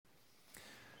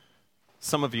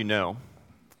Some of you know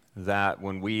that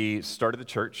when we started the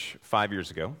church 5 years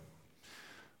ago,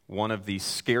 one of the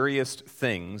scariest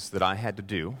things that I had to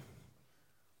do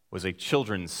was a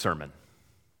children's sermon.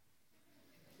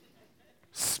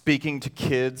 Speaking to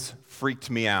kids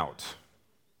freaked me out.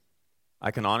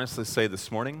 I can honestly say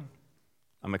this morning,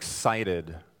 I'm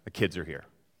excited the kids are here.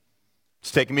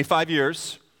 It's taken me 5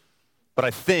 years, but I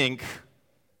think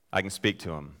I can speak to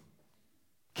them.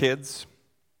 Kids,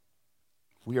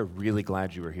 we are really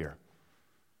glad you are here.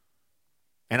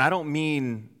 And I don't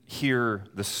mean here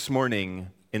this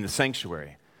morning in the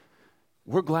sanctuary.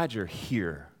 We're glad you're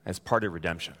here as part of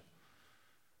redemption.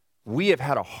 We have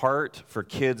had a heart for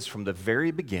kids from the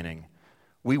very beginning.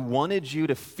 We wanted you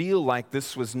to feel like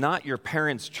this was not your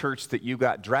parents' church that you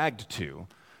got dragged to,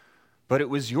 but it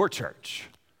was your church.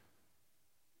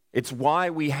 It's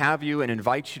why we have you and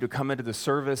invite you to come into the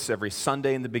service every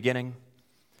Sunday in the beginning.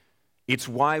 It's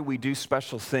why we do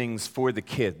special things for the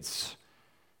kids.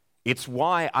 It's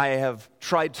why I have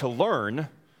tried to learn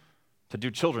to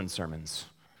do children's sermons,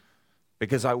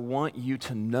 because I want you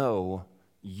to know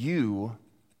you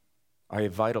are a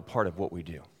vital part of what we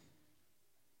do.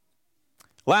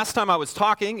 Last time I was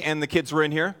talking and the kids were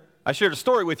in here, I shared a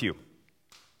story with you.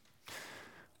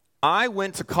 I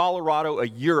went to Colorado a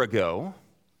year ago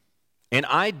and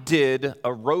I did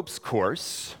a ropes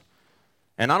course.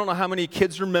 And I don't know how many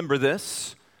kids remember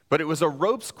this, but it was a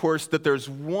ropes course that there's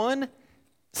one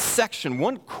section,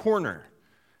 one corner,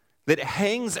 that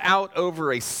hangs out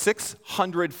over a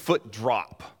 600-foot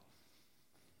drop.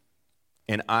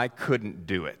 And I couldn't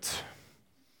do it.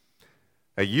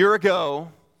 A year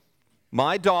ago,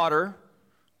 my daughter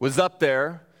was up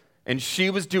there, and she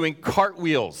was doing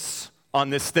cartwheels on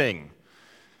this thing.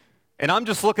 And I'm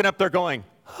just looking up there going,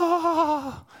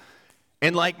 ah.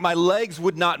 And like my legs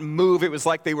would not move. It was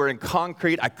like they were in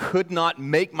concrete. I could not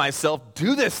make myself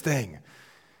do this thing.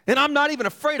 And I'm not even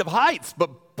afraid of heights,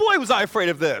 but boy, was I afraid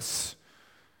of this.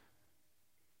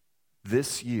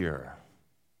 This year,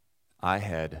 I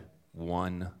had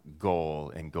one goal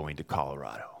in going to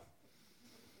Colorado.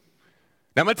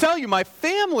 Now, I'm going to tell you, my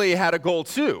family had a goal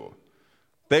too.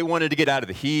 They wanted to get out of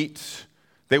the heat.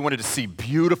 They wanted to see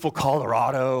beautiful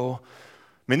Colorado.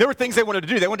 I mean, there were things they wanted to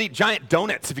do. They wanted to eat giant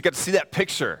donuts, if you got to see that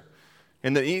picture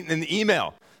in the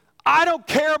email. I don't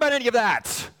care about any of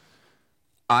that.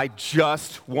 I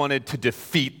just wanted to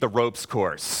defeat the ropes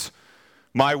course.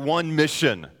 My one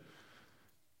mission.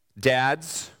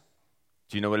 Dads,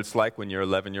 do you know what it's like when your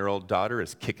 11-year-old daughter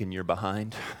is kicking your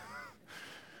behind?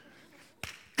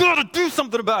 Gotta do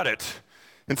something about it.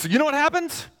 And so you know what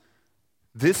happens?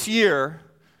 This year,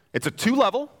 it's a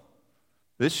 2-level.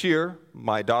 This year,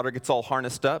 my daughter gets all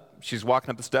harnessed up. She's walking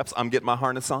up the steps. I'm getting my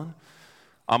harness on.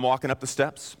 I'm walking up the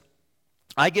steps.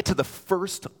 I get to the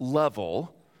first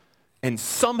level, and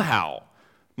somehow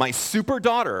my super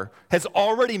daughter has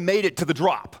already made it to the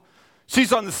drop.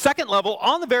 She's on the second level,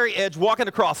 on the very edge, walking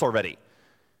across already.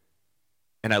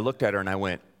 And I looked at her and I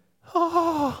went,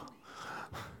 oh,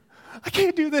 I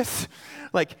can't do this.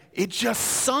 Like, it just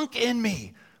sunk in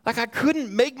me. Like, I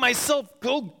couldn't make myself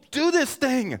go do this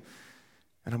thing.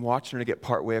 And I'm watching her get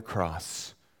partway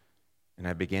across, and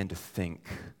I began to think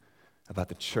about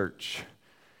the church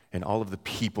and all of the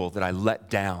people that I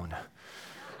let down.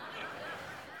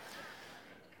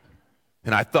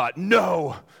 And I thought,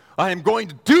 no, I am going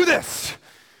to do this.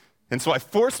 And so I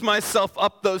forced myself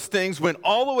up those things, went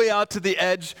all the way out to the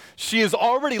edge. She has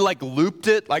already looped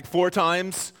it 4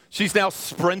 times. She's now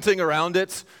sprinting around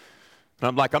it. And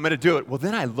I'm like, I'm going to do it. Well,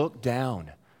 then I look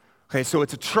down. Okay, so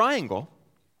it's a triangle.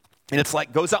 And it's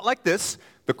goes out like this.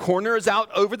 The corner is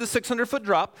out over the 600-foot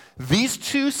drop. These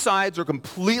 2 sides are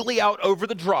completely out over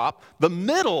the drop. The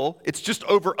middle, it's just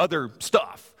over other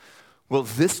stuff. Well,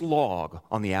 this log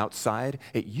on the outside,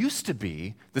 it used to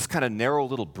be this kind of narrow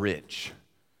little bridge.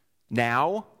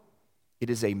 Now, it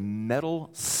is a metal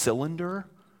cylinder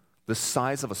the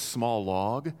size of a small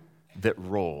log that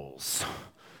rolls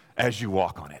as you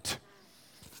walk on it.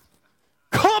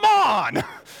 Come on!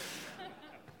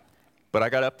 But I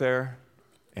got up there,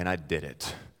 and I did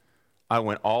it. I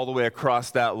went all the way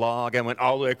across that log. I went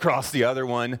all the way across the other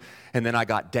one, and then I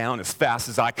got down as fast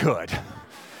as I could.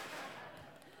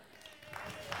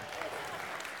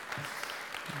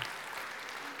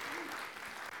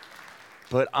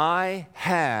 But I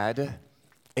had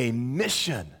a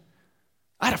mission.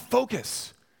 I had a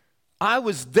focus. I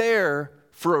was there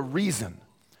for a reason.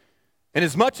 And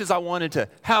as much as I wanted to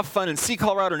have fun and see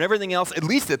Colorado and everything else, at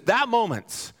least at that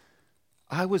moment,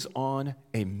 I was on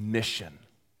a mission.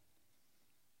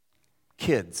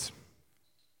 Kids,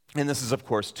 and this is, of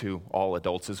course, to all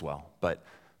adults as well, but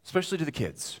especially to the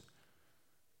kids.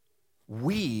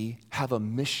 we have a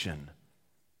mission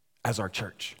as our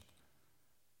church.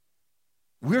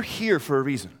 We're here for a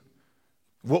reason.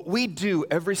 What we do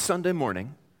every Sunday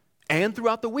morning and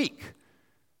throughout the week,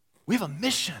 we have a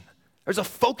mission. There's a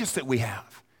focus that we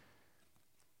have.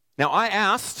 Now, I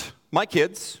asked my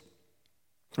kids,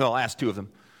 well, I asked two of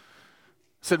them, I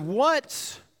said,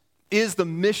 what is the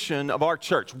mission of our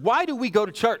church? Why do we go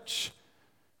to church?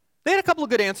 They had a couple of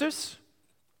good answers.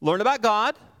 Learn about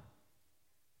God,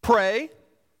 pray.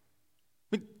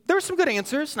 There were some good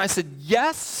answers, and I said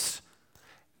yes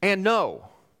and no.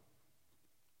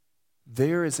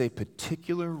 There is a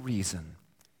particular reason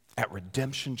at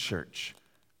Redemption Church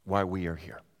why we are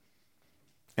here.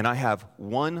 And I have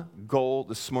one goal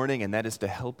this morning, and that is to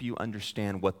help you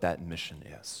understand what that mission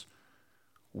is.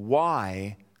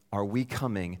 Why are we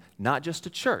coming not just to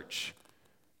church,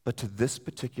 but to this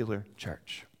particular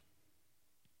church?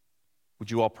 Would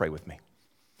you all pray with me?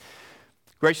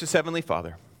 Gracious Heavenly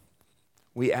Father,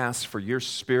 we ask for your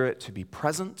Spirit to be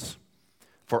present,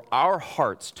 for our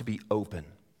hearts to be open,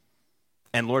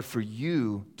 and Lord, for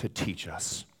you to teach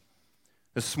us.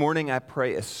 This morning I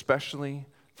pray especially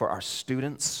for our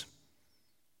students,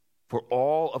 for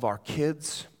all of our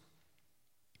kids.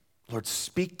 Lord,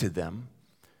 speak to them.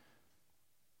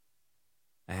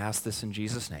 I ask this in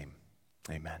Jesus' name.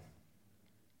 Amen.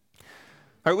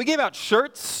 All right, we gave out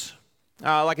shirts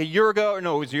like a year ago.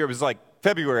 No, it was like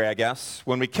February, I guess,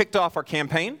 when we kicked off our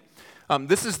campaign.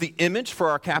 This is the image for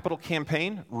our capital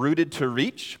campaign, Rooted to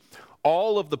Reach.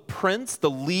 All of the prints, the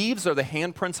leaves, are the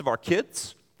handprints of our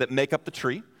kids that make up the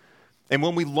tree. And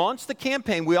when we launched the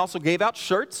campaign, we also gave out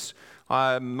shirts.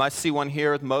 I see one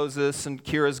here with Moses, and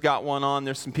Kira's got one on.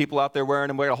 There's some people out there wearing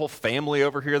them. We got a whole family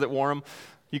over here that wore them.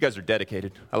 You guys are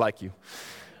dedicated. I like you.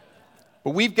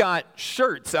 But we've got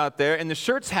shirts out there, and the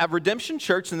shirts have Redemption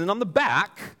Church, and then on the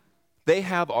back, they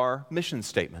have our mission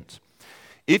statement.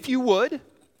 If you would,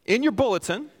 in your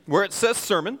bulletin, where it says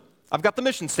sermon, I've got the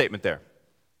mission statement there.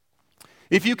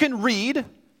 If you can read,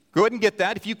 go ahead and get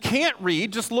that. If you can't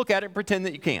read, just look at it and pretend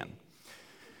that you can.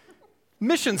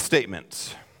 Mission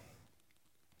statement: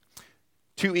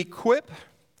 to equip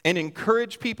and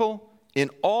encourage people in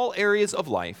all areas of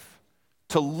life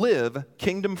to live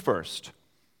kingdom first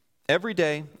every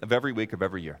day of every week of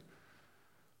every year.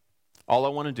 All I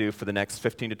want to do for the next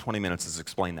 15 to 20 minutes is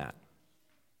explain that.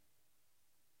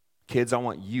 Kids, I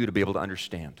want you to be able to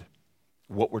understand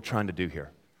what we're trying to do here.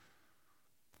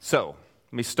 So,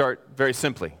 let me start very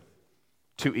simply.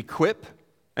 To equip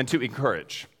and to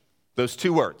encourage. Those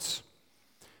two words.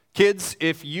 Kids,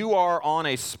 if you are on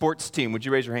a sports team, would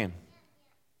you raise your hand?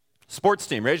 Sports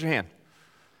team, raise your hand.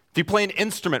 If you play an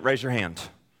instrument, raise your hand.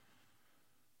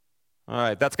 All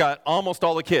right, that's got almost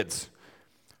all the kids.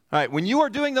 All right, when you are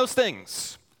doing those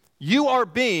things, you are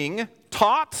being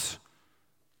taught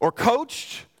or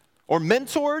coached or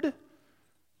mentored.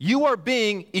 You are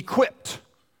being equipped.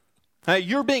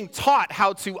 You're being taught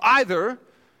how to either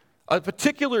a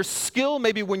particular skill,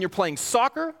 maybe when you're playing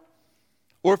soccer,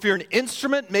 or if you're an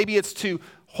instrument, maybe it's to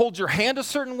hold your hand a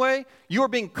certain way. You are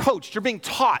being coached, you're being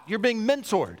taught, you're being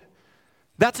mentored.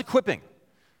 That's equipping.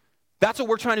 That's what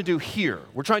we're trying to do here.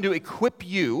 We're trying to equip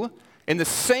you in the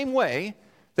same way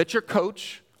that your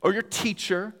coach or your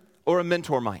teacher or a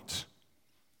mentor might.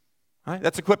 All right?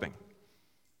 That's equipping.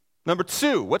 Number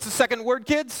two, what's the second word,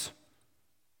 kids?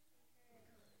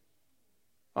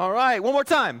 All right, one more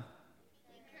time.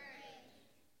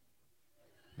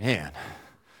 Man,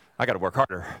 I got to work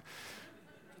harder.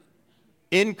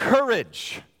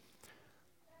 Encourage.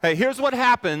 Hey, here's what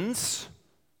happens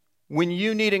when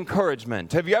you need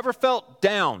encouragement. Have you ever felt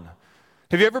down?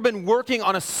 Have you ever been working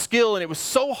on a skill and it was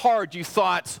so hard you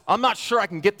thought, I'm not sure I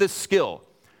can get this skill?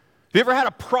 Have you ever had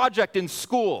a project in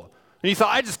school and you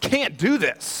thought, I just can't do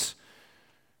this?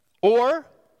 Or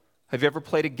have you ever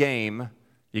played a game,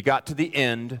 you got to the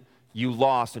end, you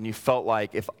lost, and you felt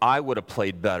like if I would have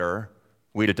played better,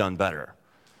 we'd have done better?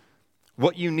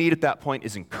 What you need at that point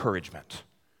is encouragement.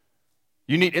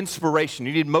 You need inspiration.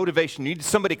 You need motivation. You need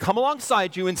somebody to come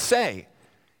alongside you and say,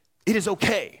 it is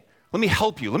okay. Let me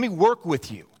help you. Let me work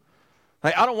with you.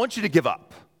 I don't want you to give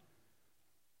up.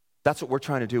 That's what we're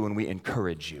trying to do when we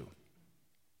encourage you.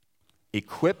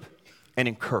 Equip and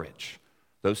encourage.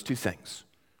 Those two things.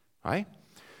 All right?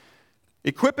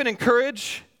 Equip and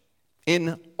encourage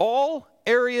in all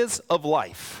areas of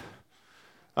life.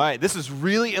 All right, this is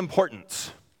really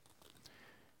important.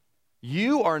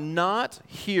 You are not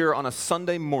here on a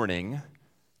Sunday morning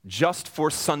just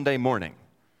for Sunday morning.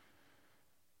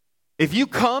 If you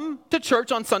come to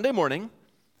church on Sunday morning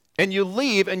and you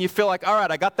leave and you feel like, all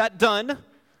right, I got that done,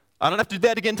 I don't have to do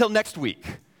that again until next week,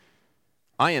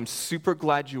 I am super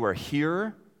glad you are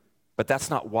here, but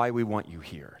that's not why we want you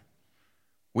here.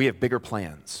 We have bigger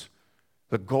plans.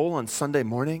 The goal on Sunday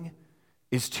morning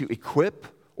is to equip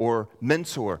or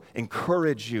mentor,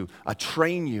 encourage you,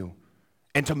 train you,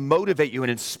 and to motivate you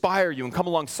and inspire you and come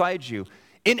alongside you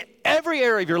in every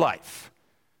area of your life.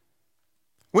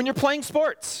 When you're playing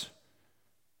sports,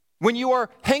 when you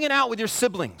are hanging out with your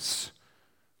siblings,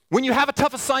 when you have a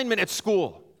tough assignment at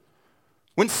school,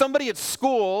 when somebody at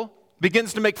school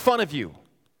begins to make fun of you,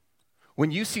 when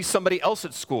you see somebody else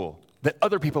at school that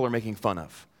other people are making fun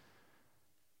of.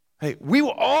 Hey,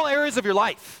 all areas of your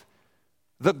life.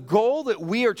 The goal that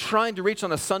we are trying to reach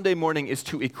on a Sunday morning is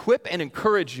to equip and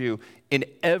encourage you in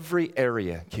every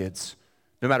area, kids,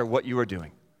 no matter what you are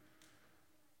doing.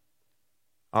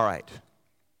 All right.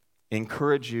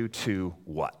 Encourage you to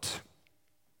what?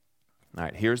 All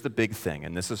right, here's the big thing,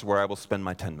 and this is where I will spend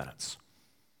my 10 minutes.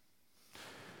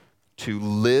 To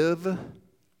live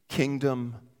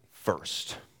kingdom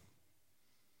first.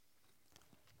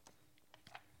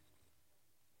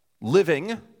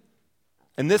 Living,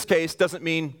 in this case, doesn't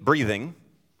mean breathing.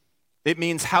 It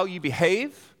means how you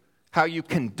behave, how you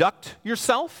conduct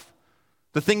yourself,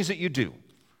 the things that you do.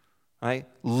 Right?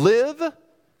 Live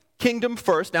kingdom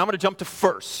first. Now I'm going to jump to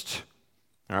first.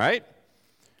 All right?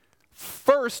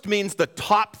 First means the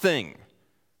top thing,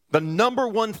 the number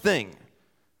one thing,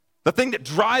 the thing that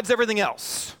drives everything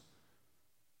else.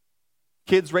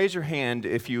 Kids, raise your hand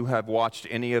if you have watched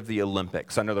any of the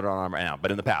Olympics. I know they're not on right now, but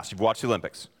in the past, you've watched the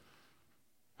Olympics.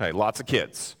 Okay, lots of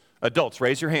kids. Adults,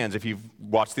 raise your hands if you've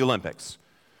watched the Olympics.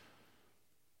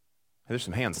 Hey, there's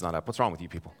some hands not up. What's wrong with you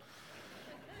people?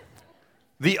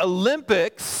 The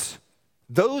Olympics,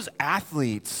 those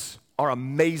athletes are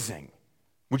amazing.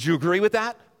 Would you agree with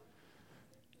that?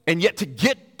 And yet to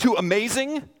get to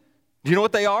amazing, do you know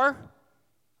what they are?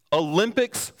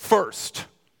 Olympics first.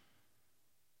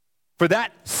 For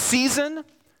that season,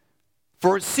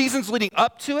 for seasons leading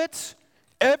up to it,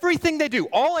 everything they do,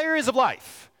 all areas of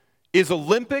life, is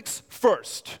Olympics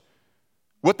first.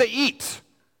 What they eat,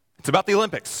 it's about the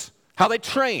Olympics. How they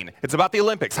train, it's about the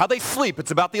Olympics. How they sleep,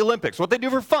 it's about the Olympics. What they do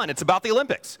for fun, it's about the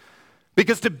Olympics.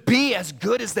 Because to be as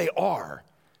good as they are,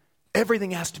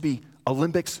 everything has to be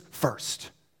Olympics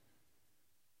first.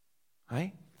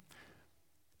 Right?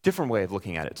 Different way of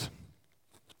looking at it.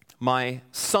 My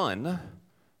son,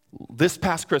 this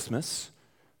past Christmas,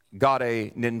 got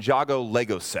a Ninjago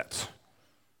Lego set.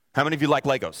 How many of you like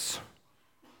Legos?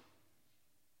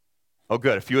 Oh,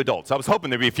 good, a few adults. I was hoping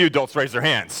there'd be a few adults raise their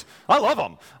hands. I love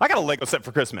them. I got a Lego set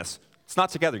for Christmas. It's not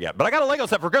together yet, but I got a Lego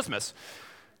set for Christmas.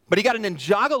 But he got a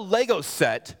Ninjago Lego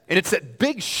set, and it's that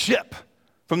big ship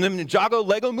from the Ninjago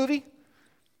Lego movie.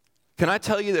 Can I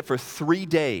tell you that for 3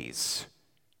 days,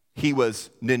 he was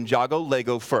Ninjago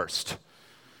Lego first.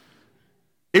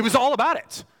 It was all about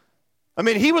it. I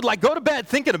mean, he would go to bed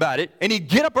thinking about it, and he'd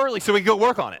get up early so he could go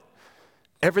work on it.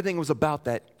 Everything was about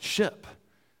that ship.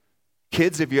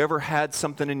 Kids, have you ever had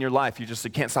something in your life you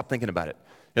can't stop thinking about it?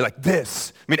 You're like,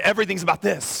 this. I mean, everything's about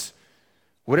this.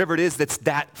 Whatever it is, that's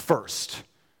that first.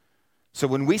 So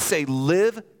when we say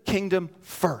live kingdom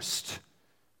first,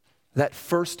 that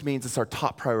first means it's our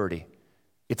top priority.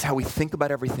 It's how we think about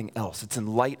everything else. It's in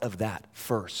light of that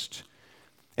first.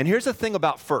 And here's the thing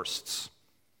about firsts.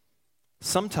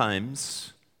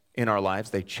 Sometimes in our lives,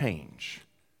 they change,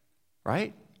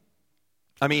 right?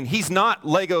 I mean, he's not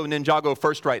Lego Ninjago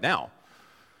first right now.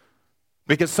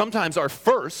 Because sometimes our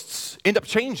firsts end up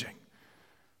changing.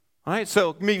 All right, so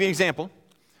let me give you an example.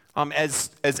 As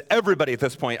everybody at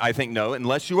this point, I think, know,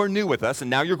 unless you are new with us, and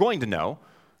now you're going to know,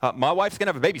 my wife's going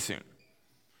to have a baby soon.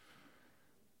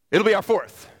 It'll be our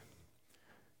 4th.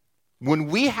 When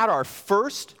we had our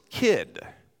first kid,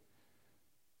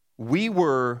 we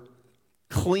were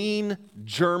clean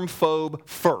germphobe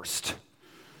first.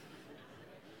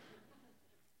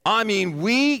 I mean,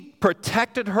 we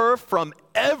protected her from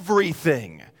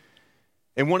everything.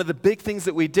 And one of the big things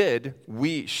that we did,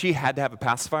 she had to have a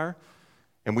pacifier,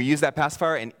 and we used that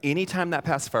pacifier, and anytime that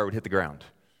pacifier would hit the ground,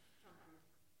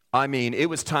 I mean, it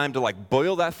was time to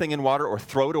boil that thing in water or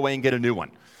throw it away and get a new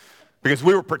one. Because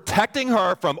we were protecting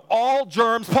her from all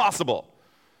germs possible.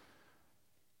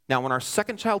 Now, when our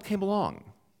second child came along,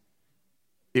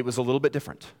 it was a little bit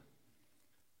different.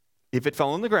 If it fell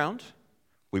on the ground,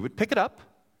 we would pick it up.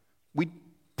 We'd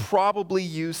probably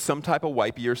use some type of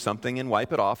wipey or something and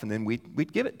wipe it off, and then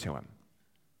we'd give it to him.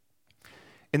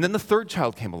 And then the third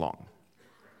child came along.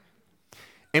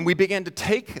 And we began to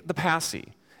take the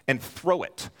passy and throw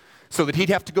it so that he'd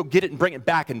have to go get it and bring it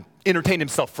back and entertain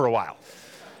himself for a while.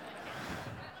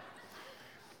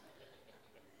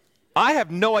 I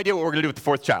have no idea what we're going to do with the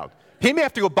fourth child. He may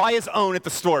have to go buy his own at the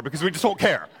store because we just won't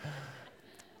care.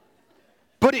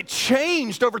 But it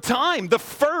changed over time. The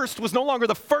first was no longer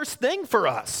the first thing for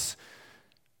us.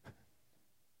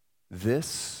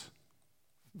 This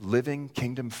living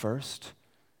kingdom first,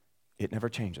 it never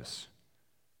changes.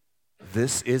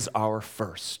 This is our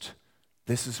first.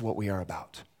 This is what we are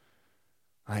about.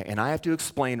 And I have to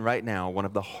explain right now one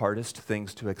of the hardest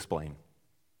things to explain.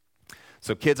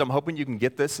 So kids, I'm hoping you can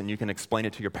get this and you can explain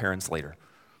it to your parents later.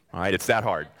 All right, it's that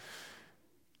hard.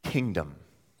 Kingdom.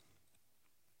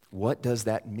 What does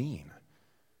that mean?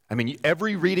 I mean,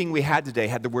 every reading we had today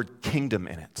had the word kingdom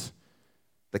in it.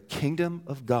 The kingdom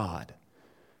of God.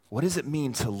 What does it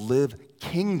mean to live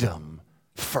kingdom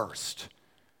first?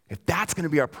 If that's going to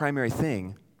be our primary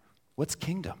thing, what's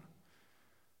kingdom?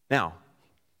 Now,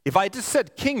 if I just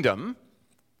said kingdom,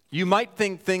 you might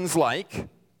think things like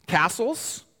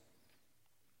castles,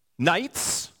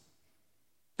 knights,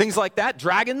 things like that,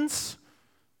 dragons.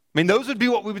 I mean, those would be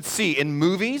what we would see in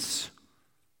movies.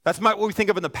 That's what we think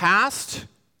of in the past.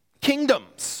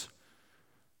 Kingdoms.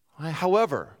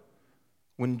 However,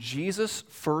 when Jesus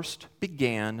first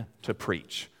began to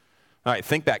preach, all right,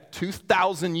 think back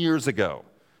 2,000 years ago,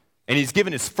 and he's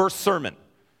given his first sermon,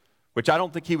 which I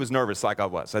don't think he was nervous like I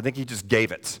was. I think he just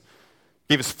gave it.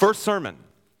 Gave his first sermon.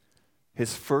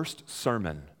 His first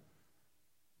sermon,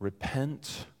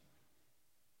 repent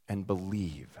and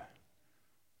believe.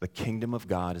 The kingdom of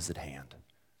God is at hand.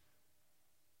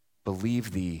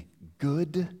 Believe the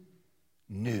good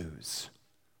news.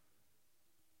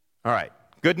 All right,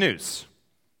 good news.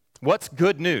 What's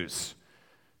good news?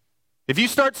 If you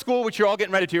start school, which you're all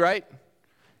getting ready to, right?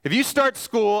 If you start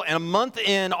school and a month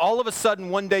in, all of a sudden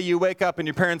one day you wake up and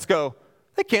your parents go,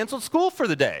 they canceled school for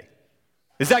the day.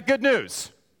 Is that good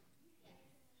news?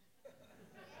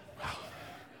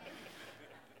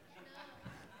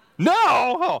 No.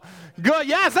 Oh, good.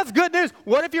 Yes, that's good news.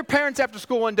 What if your parents after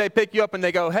school one day pick you up and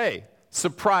they go, hey,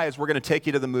 surprise, we're going to take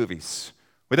you to the movies?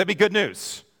 Would that be good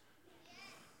news?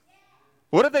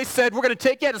 What if they said, we're going to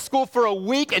take you out of school for a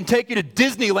week and take you to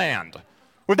Disneyland?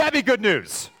 Would that be good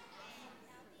news?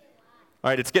 All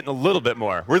right, it's getting a little bit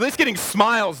more. We're at least getting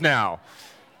smiles now.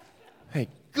 Hey,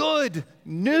 good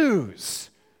news.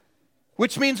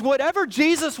 Which means whatever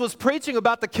Jesus was preaching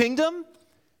about the kingdom,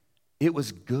 it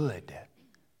was good.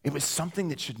 It was something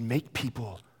that should make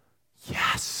people,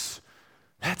 yes,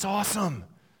 that's awesome.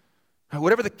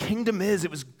 Whatever the kingdom is,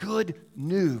 it was good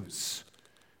news.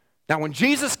 Now, when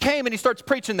Jesus came and he starts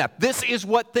preaching that, this is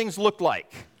what things looked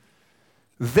like.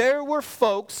 There were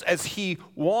folks, as he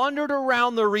wandered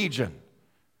around the region,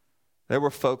 there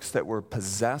were folks that were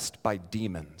possessed by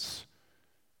demons.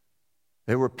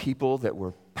 There were people that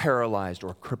were paralyzed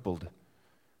or crippled.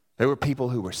 There were people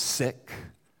who were sick.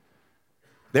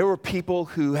 There were people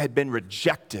who had been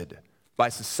rejected by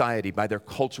society, by their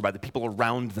culture, by the people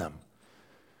around them.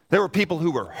 There were people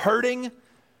who were hurting.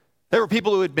 There were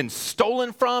people who had been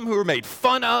stolen from, who were made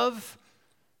fun of.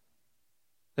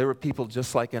 There were people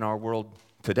just like in our world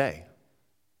today,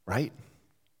 right?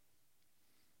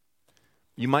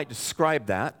 You might describe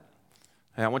that,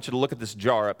 and I want you to look at this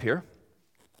jar up here.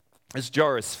 This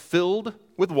jar is filled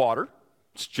with water.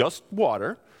 It's just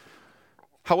water.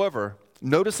 However,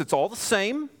 notice it's all the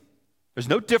same. There's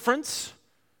no difference.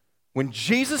 When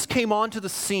Jesus came onto the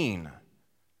scene,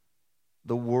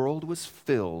 the world was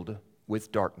filled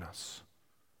with darkness.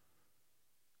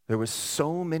 There were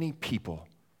so many people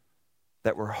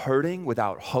that were hurting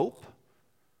without hope.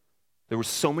 There were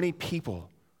so many people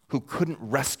who couldn't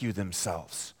rescue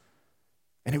themselves.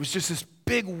 And it was just this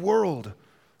big world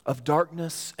of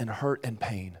darkness and hurt and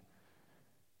pain.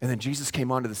 And then Jesus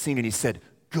came onto the scene and he said,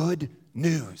 good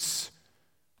news.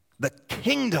 The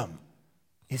kingdom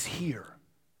is here.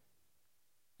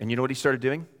 And you know what he started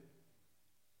doing?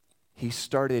 He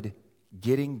started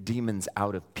getting demons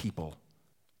out of people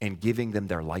and giving them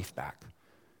their life back.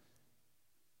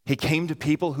 He came to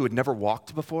people who had never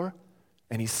walked before,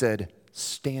 and he said,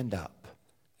 stand up.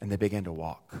 And they began to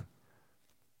walk.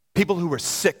 People who were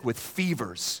sick with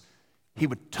fevers, he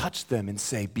would touch them and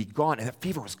say, be gone. And that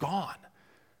fever was gone.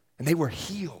 And they were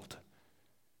healed.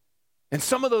 And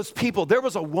some of those people, there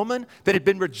was a woman that had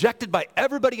been rejected by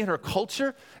everybody in her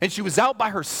culture, and she was out by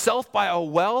herself by a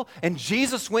well, and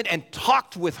Jesus went and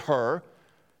talked with her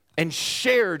and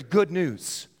shared good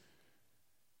news.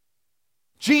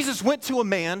 Jesus went to a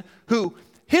man who,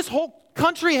 his whole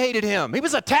country hated him. He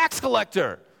was a tax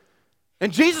collector.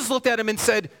 And Jesus looked at him and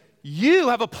said, you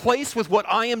have a place with what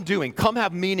I am doing. Come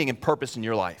have meaning and purpose in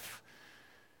your life.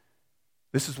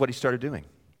 This is what he started doing.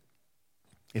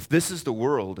 If this is the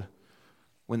world,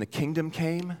 when the kingdom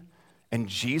came and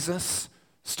Jesus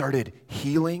started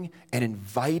healing and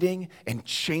inviting and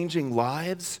changing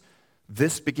lives,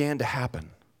 this began to happen.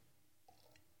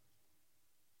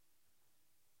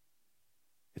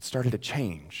 it started to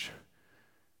change.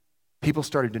 People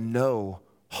started to know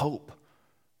hope.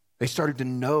 They started to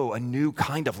know a new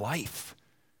kind of life.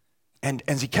 And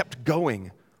as he kept going,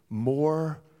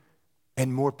 more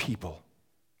and more people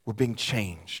were being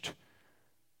changed.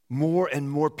 More and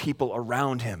more people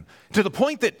around him. To the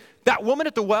point that that woman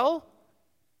at the well,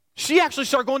 she actually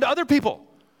started going to other people.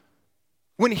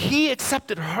 When he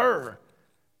accepted her,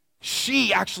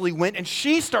 she actually went and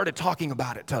she started talking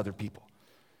about it to other people.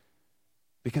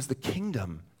 Because the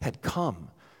kingdom had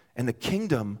come, and the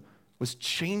kingdom was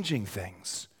changing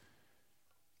things.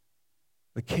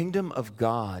 The kingdom of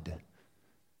God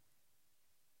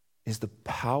is the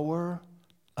power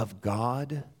of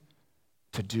God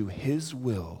to do his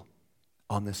will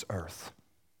on this earth.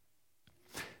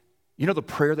 You know the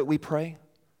prayer that we pray?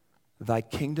 Thy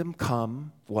kingdom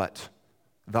come, what?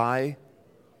 Okay,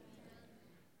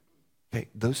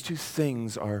 those two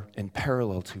things are in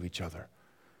parallel to each other.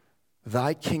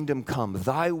 Thy kingdom come,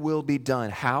 thy will be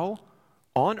done. How?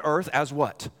 On earth as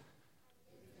what?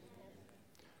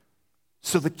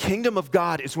 So the kingdom of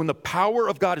God is when the power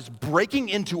of God is breaking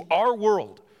into our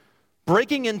world,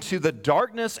 breaking into the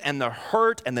darkness and the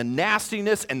hurt and the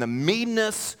nastiness and the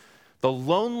meanness, the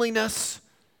loneliness,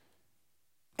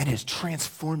 and is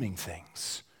transforming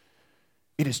things.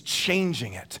 It is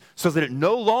changing it so that it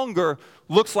no longer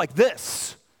looks like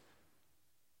this,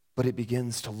 but it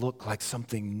begins to look like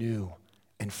something new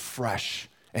and fresh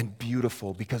and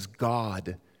beautiful because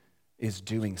God is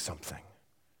doing something.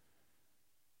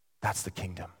 That's the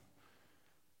kingdom.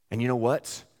 And you know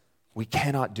what? We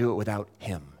cannot do it without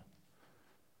him.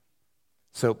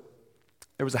 So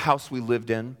there was a house we lived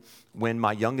in when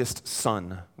my youngest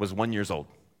son was 1 year old.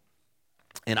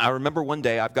 And I remember one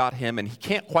day I've got him, and he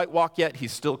can't quite walk yet.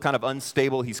 He's still kind of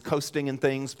unstable. He's coasting and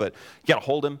things, but you got to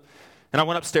hold him. And I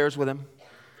went upstairs with him,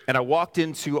 and I walked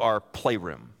into our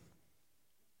playroom.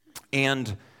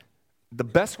 And the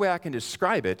best way I can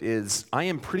describe it is I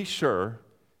am pretty sure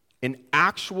an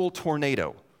actual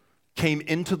tornado came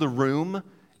into the room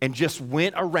and just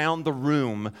went around the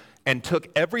room and took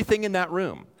everything in that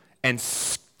room and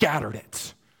scattered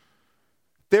it.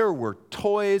 There were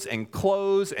toys and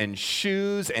clothes and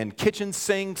shoes and kitchen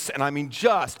sinks, and I mean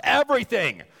just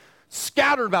everything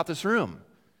scattered about this room.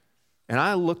 And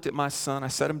I looked at my son, I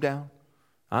set him down,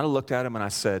 I looked at him and I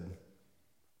said,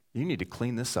 you need to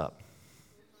clean this up.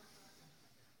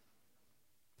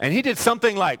 And he did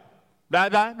something like, blah,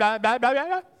 blah, blah, blah, blah,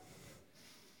 blah.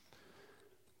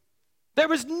 There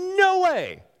was no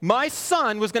way my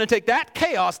son was going to take that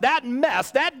chaos, that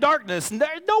mess, that darkness, and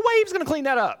there's no way he was going to clean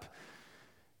that up.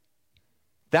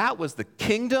 That was the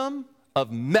kingdom of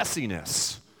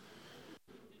messiness.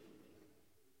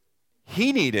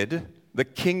 He needed the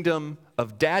kingdom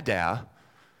of Dada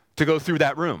to go through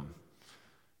that room.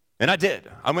 And I did.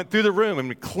 I went through the room and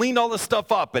we cleaned all this stuff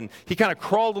up, and he kind of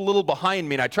crawled a little behind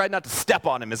me, and I tried not to step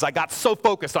on him as I got so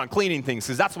focused on cleaning things,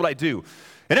 because that's what I do.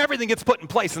 And everything gets put in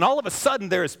place, and all of a sudden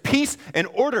there is peace and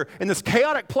order in this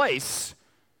chaotic place.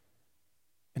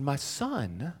 And my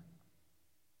son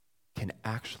can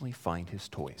actually find his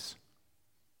toys.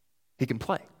 He can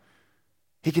play.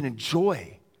 He can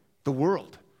enjoy the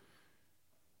world.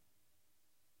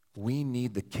 We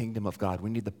need the kingdom of God. We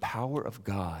need the power of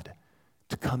God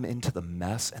to come into the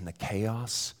mess and the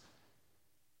chaos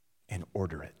and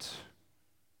order it.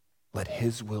 Let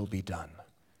his will be done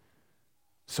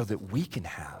so that we can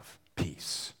have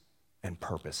peace and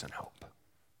purpose and hope.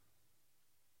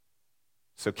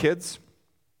 So kids,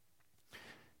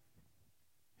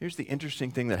 here's the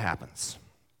interesting thing that happens.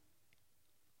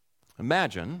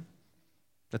 Imagine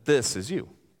that this is you.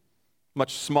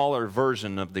 Much smaller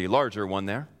version of the larger one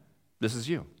there. This is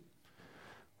you.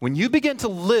 When you begin to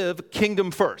live kingdom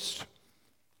first,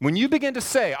 when you begin to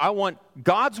say, I want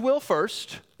God's will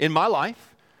first in my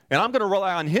life, and I'm going to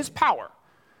rely on his power,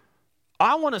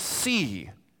 I want to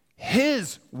see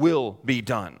his will be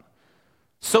done.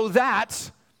 So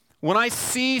that when I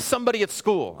see somebody at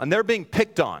school and they're being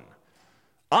picked on,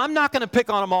 I'm not going to pick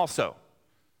on them also.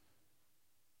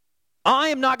 I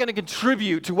am not going to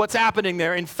contribute to what's happening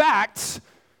there. In fact,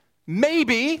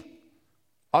 maybe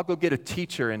I'll go get a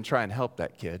teacher and try and help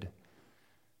that kid.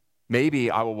 Maybe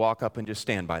I will walk up and just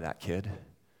stand by that kid.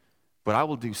 But I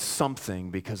will do something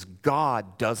because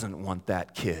God doesn't want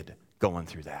that kid going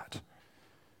through that.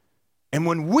 And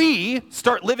when we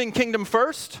start living kingdom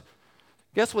first,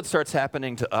 guess what starts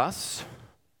happening to us?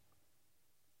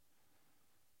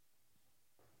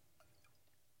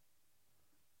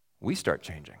 We start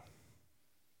changing.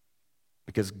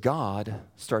 Because God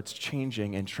starts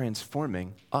changing and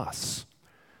transforming us.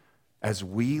 As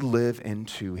we live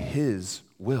into his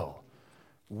will,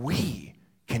 we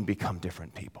can become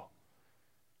different people.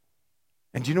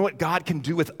 And do you know what God can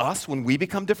do with us when we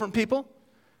become different people?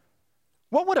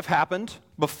 What would have happened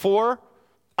before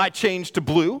I changed to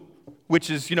blue, which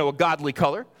is, a godly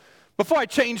color? Before I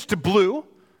changed to blue,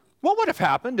 what would have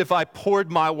happened if I poured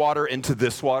my water into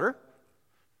this water?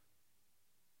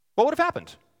 What would have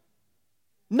happened?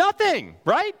 Nothing,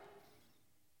 right?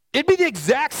 It'd be the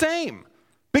exact same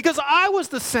because I was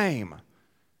the same.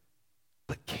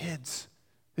 But kids,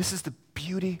 this is the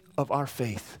beauty of our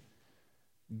faith.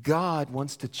 God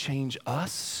wants to change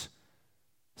us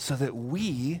so that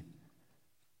we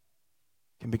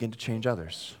can begin to change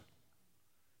others.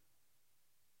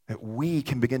 That we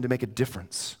can begin to make a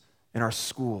difference in our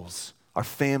schools, our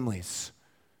families,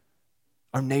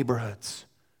 our neighborhoods,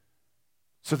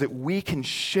 so that we can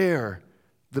share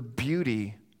the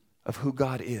beauty of who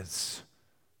God is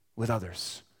with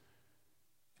others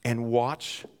and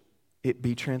watch it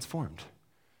be transformed.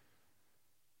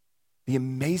 The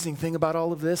amazing thing about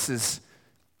all of this is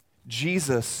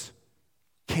Jesus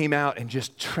came out and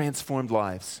just transformed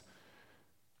lives.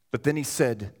 But then he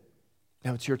said,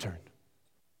 now it's your turn.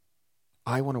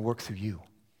 I want to work through you.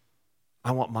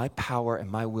 I want my power and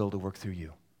my will to work through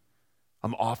you.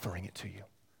 I'm offering it to you.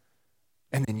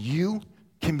 And then you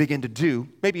can begin to do,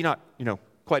 maybe not,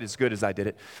 quite as good as I did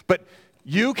it, but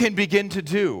you can begin to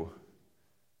do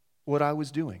what I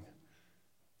was doing,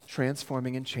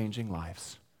 transforming and changing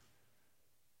lives.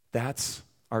 That's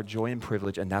our joy and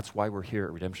privilege, and that's why we're here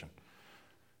at Redemption.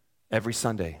 Every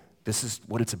Sunday, this is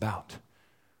what it's about.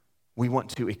 We want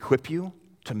to equip you,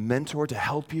 to mentor, to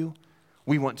help you.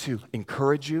 We want to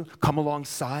encourage you, come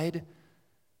alongside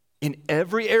in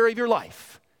every area of your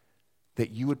life,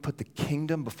 that you would put the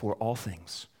kingdom before all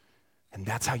things. And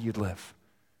that's how you'd live.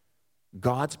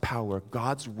 God's power,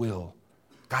 God's will,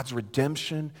 God's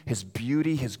redemption, his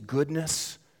beauty, his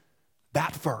goodness,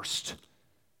 that first,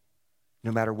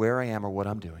 no matter where I am or what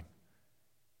I'm doing.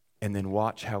 And then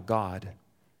watch how God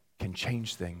can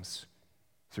change things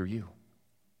through you.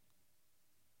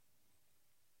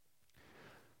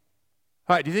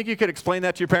 All right, do you think you could explain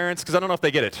that to your parents? Because I don't know if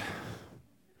they get it.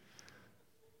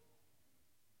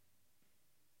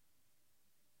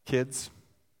 Kids,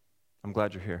 I'm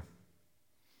glad you're here.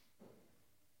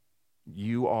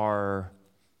 You are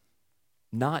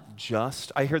not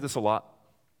just, I hear this a lot.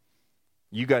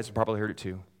 You guys have probably heard it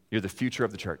too. You're the future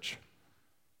of the church.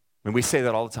 I mean, we say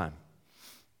that all the time.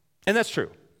 And that's true.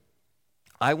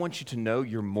 I want you to know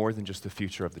you're more than just the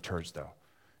future of the church, though.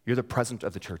 You're the present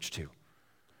of the church, too.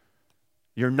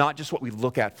 You're not just what we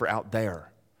look at for out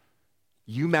there.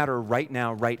 You matter right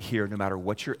now, right here, no matter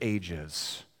what your age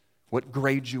is, what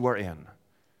grade you are in.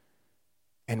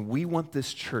 And we want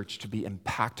this church to be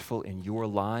impactful in your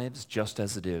lives just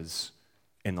as it is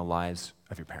in the lives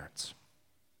of your parents.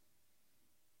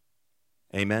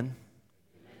 Amen?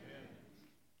 Amen.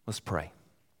 Let's pray.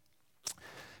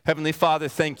 Heavenly Father,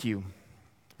 thank you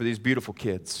for these beautiful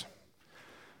kids.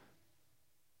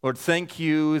 Lord, thank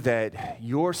you that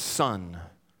your Son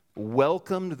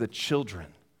welcomed the children.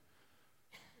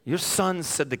 Your Son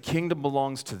said the kingdom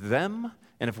belongs to them,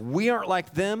 and if we aren't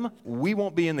like them, we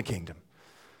won't be in the kingdom.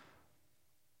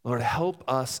 Lord, help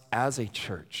us as a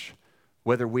church,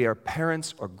 whether we are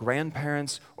parents or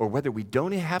grandparents or whether we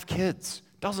don't even have kids.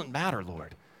 Doesn't matter,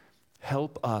 Lord.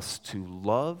 Help us to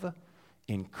love,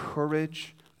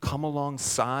 encourage, come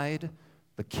alongside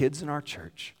the kids in our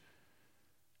church.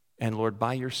 And Lord,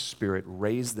 by your Spirit,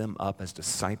 raise them up as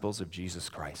disciples of Jesus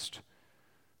Christ,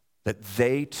 that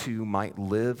they too might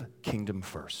live kingdom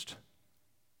first.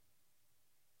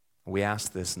 We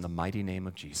ask this in the mighty name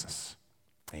of Jesus.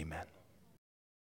 Amen.